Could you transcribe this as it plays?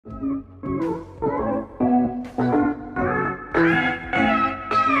Merry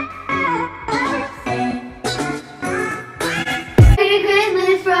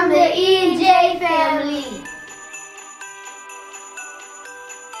Christmas from the E&J family.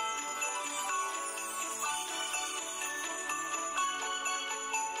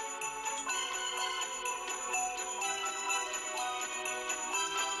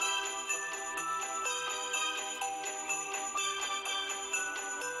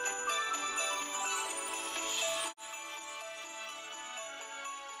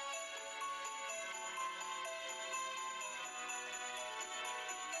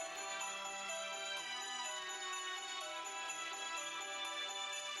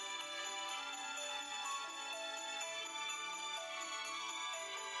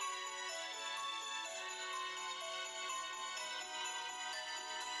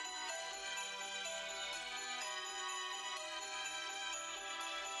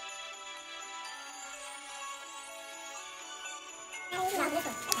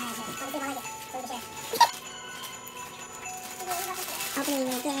 Opening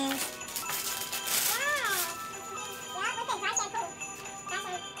the gift.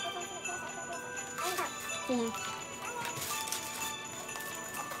 Yeah.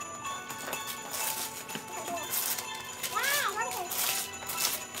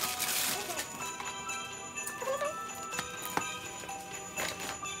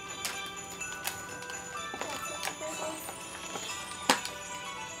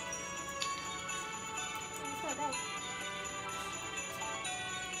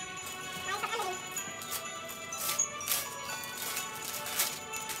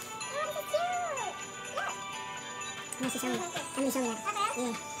 Let me show you. Let me show you that.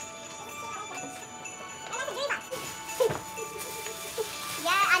 Yeah.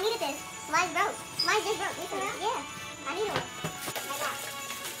 Yeah, I needed this. Mine broke. Mine just broke. Yeah, I need one.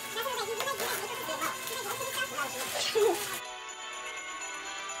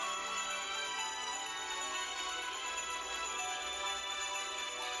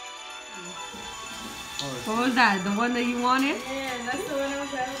 What was that? The one that you wanted? Yeah, that's the one I was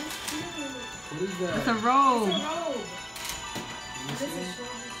having. What is that? It's a robe. It's a robe. This is short.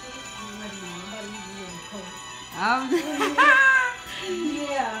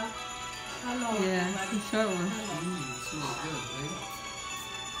 Yeah. I know. Yeah, it's a short one. It smells good, right?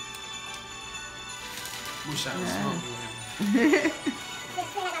 Wish I was Yeah. smoking.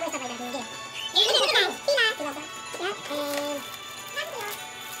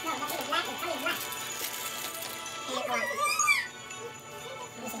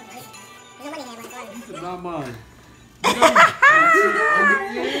 Not mine.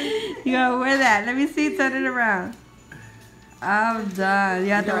 You gotta wear that. Let me see. Turn it around. I'm done.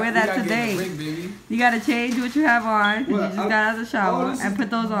 You have to wear that today. Ring, you gotta change what you have on. You Well, just got out of the shower and put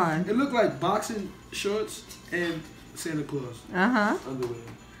those on. It looked like boxing shorts and Santa Claus underwear.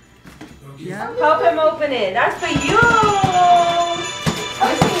 Yeah. Help him open it. That's for you.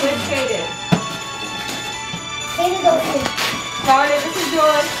 Let's see which Kaden. Kaden's open. Carter, this is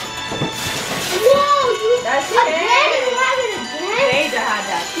yours. Whoa! That's again? it. You have it again? Deja had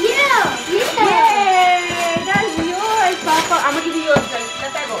that. Yeah. Yay! That's yours, Papa. I'm gonna give you yours. Let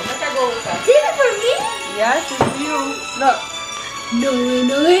that go. Let that go. This is for me? Yes, it's for you. Look. No.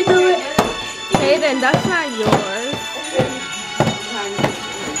 Kaden, that's not yours.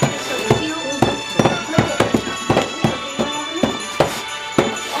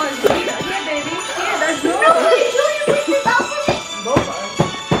 Oh, it's here, baby. Here, that's yours. No, wait, you pick this out for me? Go for it.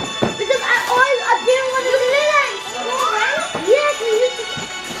 Because I didn't want to say that in school, right? Yes, we used to.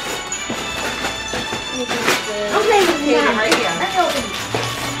 I'm playing with you Kaden, now. right here. Let me open it.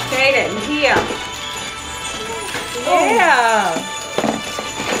 Kaden, here. Yeah.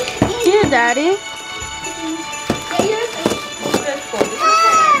 Here, Daddy. Here,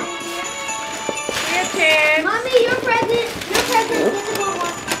 Tim. Mommy, your present. Your present is in the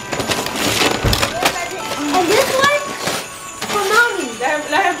one. And this one for mommy. Let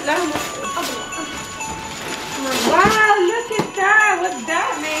him. Wow, look at that. What's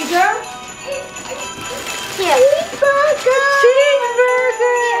that, Major? Cheeseburger.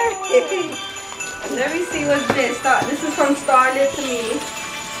 Let me see what's this. This is from Starlit to me.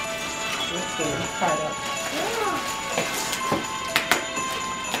 Let's see. Let's try it out.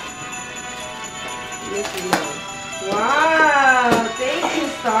 Wow. Thank you,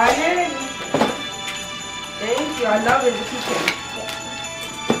 Starlit. Thank you. I love it. The chicken.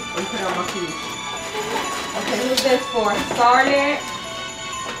 Let me put it on my feet. Okay, who's this for? Starlit.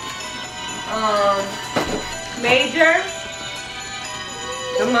 Major.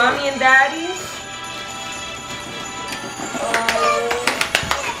 The mommy and daddy.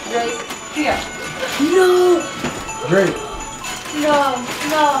 Drake. Here. No. Drake. No.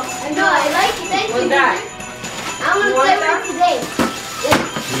 I like it. Thank What's you. that? I'm gonna You play want with it today.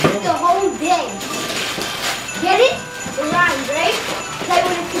 Like, the whole day. Get it? The rhyme, right? Play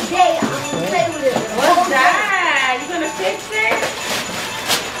with it today. I'm gonna play with it. the What's whole day. that? You gonna fix it?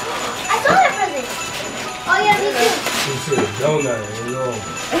 I saw that present. Oh yeah, me too. You said donut. You know.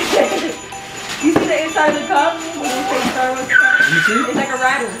 You see the inside of the cup? When you say Starbucks cup? You see? It's like a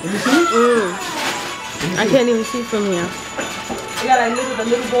rider. Let me see. I can't even see from here. You got like the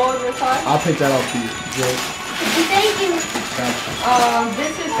little balls inside. I'll pick that up for you, Drake. Thank you.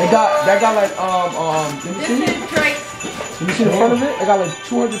 This is. That got like let me This see. is Drake's. Let me see the front of it. It got like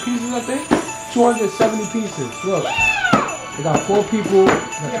 200 pieces, I think. 270 pieces. Look. It got 4 people.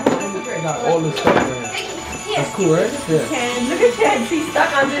 It got all this stuff in it. That's cool, right? Yeah. Look at Chen. She's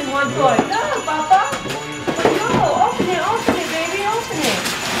stuck on this one toy. No, Papa. No, open it, baby. Open it.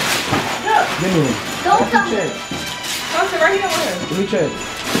 Look. Give me one. Don't Let tell me me. check. Come sit right here with her. Let me check.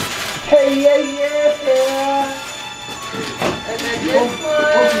 Hey, yeah. And then this Both of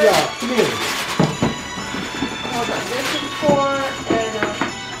one. y'all, come here. Hold on. This is for and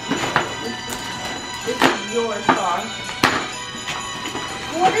this is yours, Star.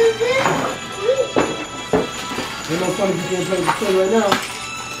 What is this? Ain't no fun if you can't play with the toy right now.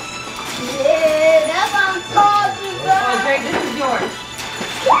 Yeah, that's what I'm talking Oh, about. Drake, this is yours.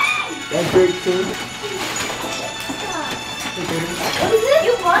 That's great too. What is this?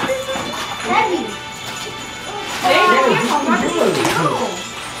 You bought this one? Heavy. Hey, Oh, this is Papa. This is you.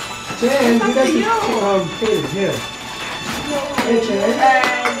 Chan, It's you got up to you. some kids here. Hey, Chan.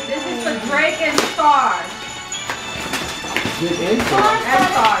 And this is for Drake and Star. Good answer. And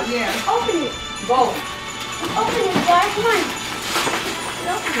Star, yeah. Open it. Both. Open it, Star. Come on.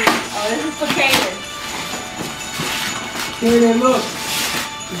 Open it. Oh, this is for Kaden. Chan, look.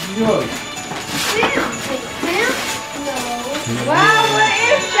 This is yours. Bam. Bam? No. Wow, what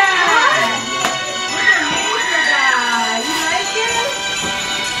is that? What a guy. You like it?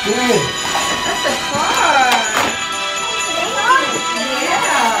 Chan. That's a car.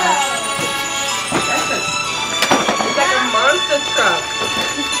 Yeah. It's like a monster truck.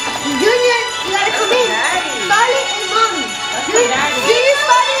 Junior, you gotta come in. Daddy. Scarlett and Mommy. That's for Daddy. Junior,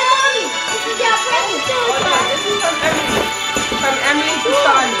 Scarlett and Mommy. This is your present. Oh, no, this is from Emily. From Emily to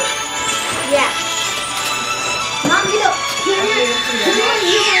Scarlett. Yeah. Mommy, look. Junior,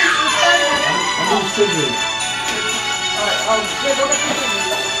 you can start it. I need scissors. Oh, here, go get the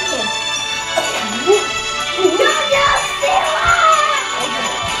scissors. Junior, see what?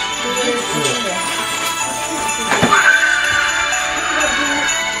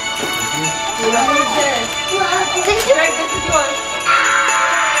 What is this? Thank you. Drake, this is yours.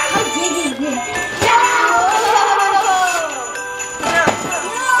 How big is this? No!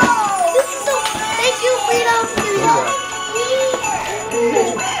 This is so... Thank you, Freedom.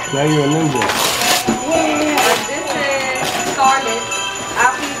 Now you're a ninja. This is Scarlett.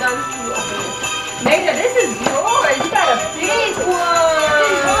 After you're done, you open it. Major, this is yours. You got a big one.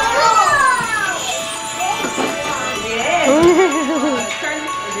 Yeah. Turn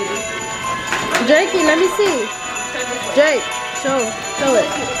this. Drakey, let me see. Turn this way. Drake, show it.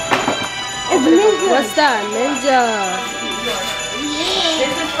 It's ninja. What's that? Ninja.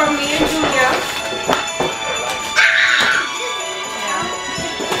 This is from me and Julia.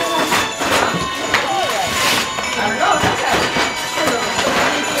 I don't know. That's that.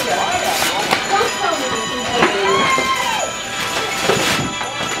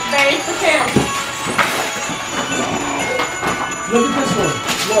 Thanks for caring. Look at this one.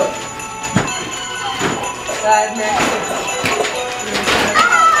 Look. Guys, next.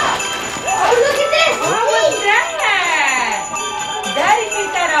 Oh, look at this. What was that? Daddy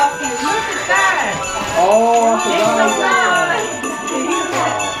picked that out for you. Look at that. Oh, I It's forgot. so nice.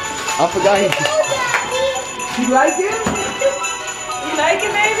 I forgot. You like it? You like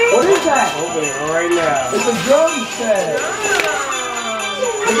it, baby? What is that? Open it right now. It's a drum set.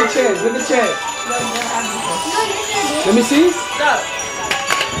 Look at Chance. Look at Chance. Let me see. Look.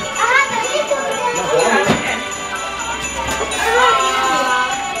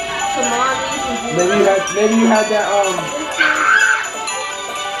 Maybe you had that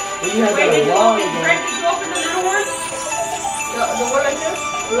maybe you had Wait, that did a you while open, ago. Greg, did you open the little one? The one like this?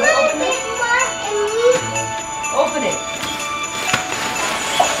 Did you open it? Open it.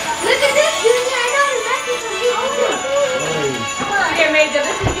 Look at this, Junior. I know the message from you. Open it. Here, Major,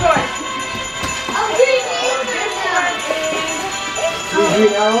 this is yours. Oh, here it is. You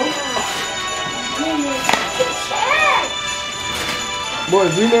green arrow? Check. Boy,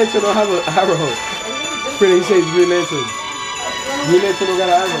 Green Lantern don't have an arrow. Pretty says Green Lantern. Dile tu lugar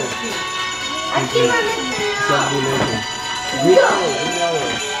a algo. Aquí va a meter.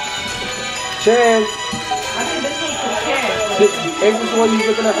 Chance. I think this one's for Chance. Ain't this one you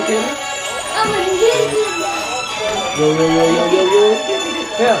looking at for Candy? I'm gonna get you. Yo.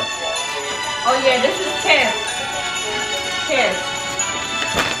 Yeah. Oh yeah, this is Chance. Chance.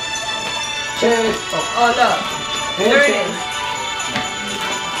 Chance. Oh look. Learning.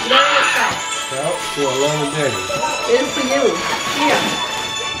 Learning stuff. Well, for a long day. It's for you. Here.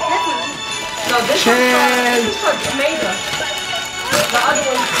 No, this one's for Major. The other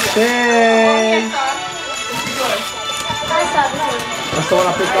one's here. Chance. This is yours. I saw this one. That's the one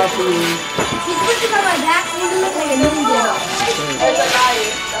I picked out for you. She's pushing on my back and you look like a ninja. It's a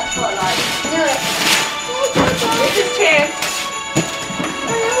liar. That's for a liar. Do it. This is Chance.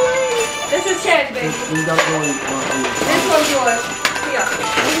 This is Chance, baby. You got to go on This one's yours. Here.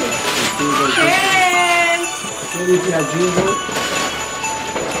 Chance. Maybe if you have jeans on.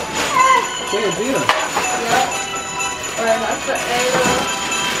 Chance, yeah. Yep. Alright, that's for Ada.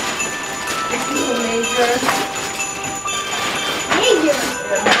 This is for Major. Major.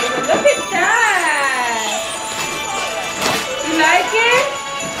 Look at that. You like it?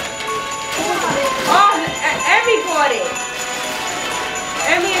 Oh, Emmy bought it.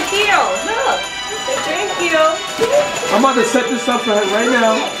 Emmy and Theo, look. Thank you. I'm about to set this up for her right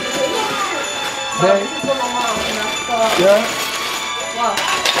now. Hey. This is for my mom. And I saw. Yeah. What?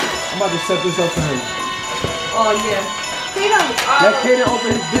 I'm about to set this up for him. Oh, yeah. Let Kaden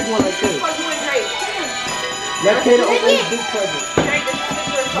open his big one like This this. is for you and Drake. Let Kaden open his big present. Drake, this is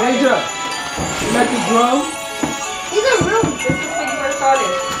for you. Major, you like the drum? These are real. This is for you and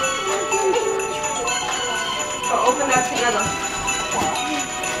Scarlett. So open that together.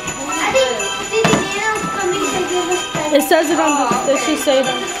 I think the nails coming to give us the. It says it on the. It should say it.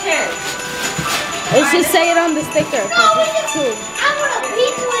 This is Chance. It should say it on the sticker. No, we just. I'm gonna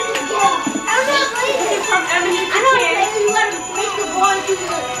beat you in this game. I'm not playing This is this. from Emily I to know Chance. you gotta make the ball into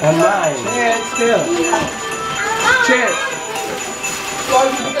the. And nine. Chance, still. Chance. Well,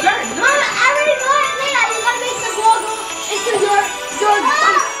 you can learn. Mama, I already know how to play that. You gotta make the ball go into your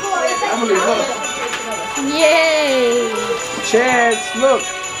score. It's like Emily, look. Yay! Chance, look.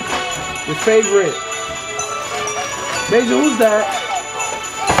 Your favorite. Major, who's that?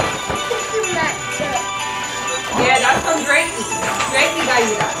 Yeah, that's from Drakey. Drakey got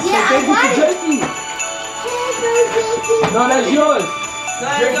you that. Yeah, Thank you I to got it. Jakey. No, that's yours. No,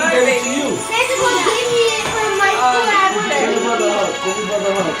 Jakey yours, gave it to baby. you. Santa Claus gave me it from my school. I Give wanted your brother a hug. Give your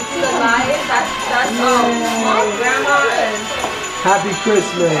brother a hug. This is a lion. That's my grandma and Happy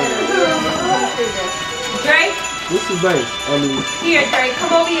Christmas. Drake. This is nice. I mean, Here, Drake.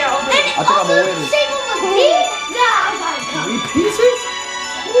 Come over here. Open it. I think I'm gonna wear this. shape of a bee. Nah, I gotta come. 3 pieces?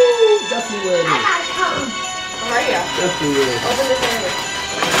 Woo, definitely wear I this. gotta come. Right here. Definitely wear this. Open this area.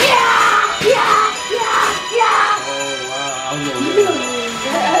 Yeah. Oh, wow. I'm gonna wear this.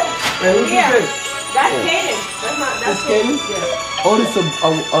 Hey, who's Yeah. this? That's Yeah. Kaden. That's not. That's This Kaden? Yeah. Oh, this is The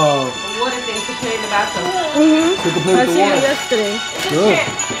water thing to play in the bathroom. Mhm. so you can play I with the seen it water. yesterday. Good.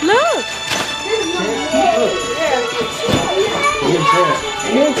 Look. Look. Good chance.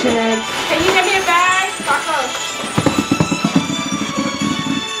 Good chance. Can you give me a bag? Taco.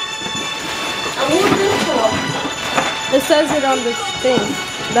 And who's this for? It says it on the thing.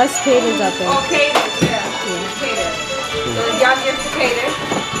 That's Caden's, I think. Oh, Kaden. Yeah. Kaden. So y'all give to Kaden.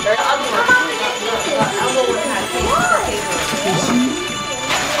 The other one. The other one has Kaden.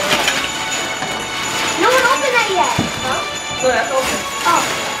 No one opened that yet. Huh? So that's open. Oh.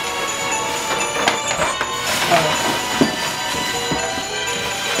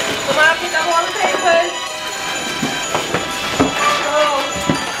 Come on, pick up all the papers. Oh.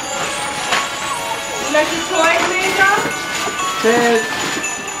 You like your toys, Major? Chance.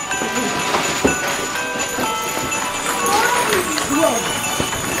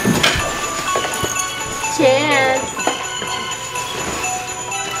 Chance.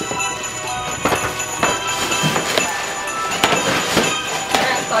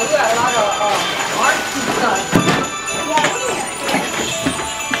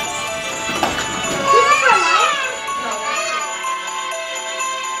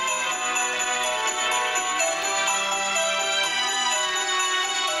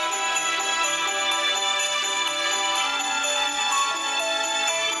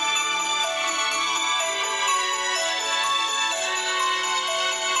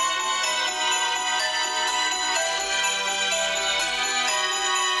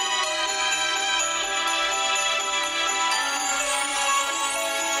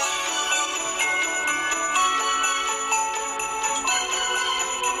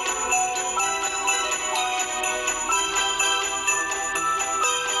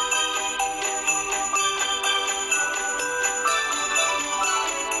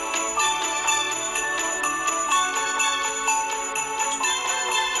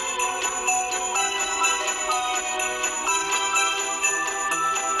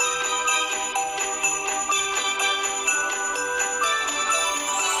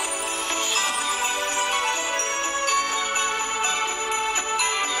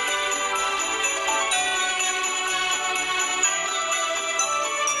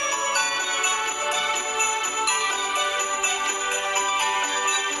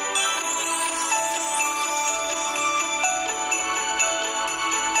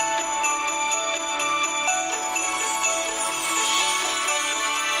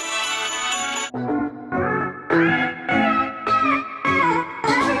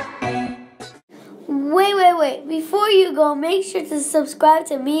 go, make sure to subscribe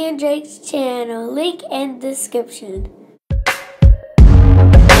to me and Drake's channel. Link in description.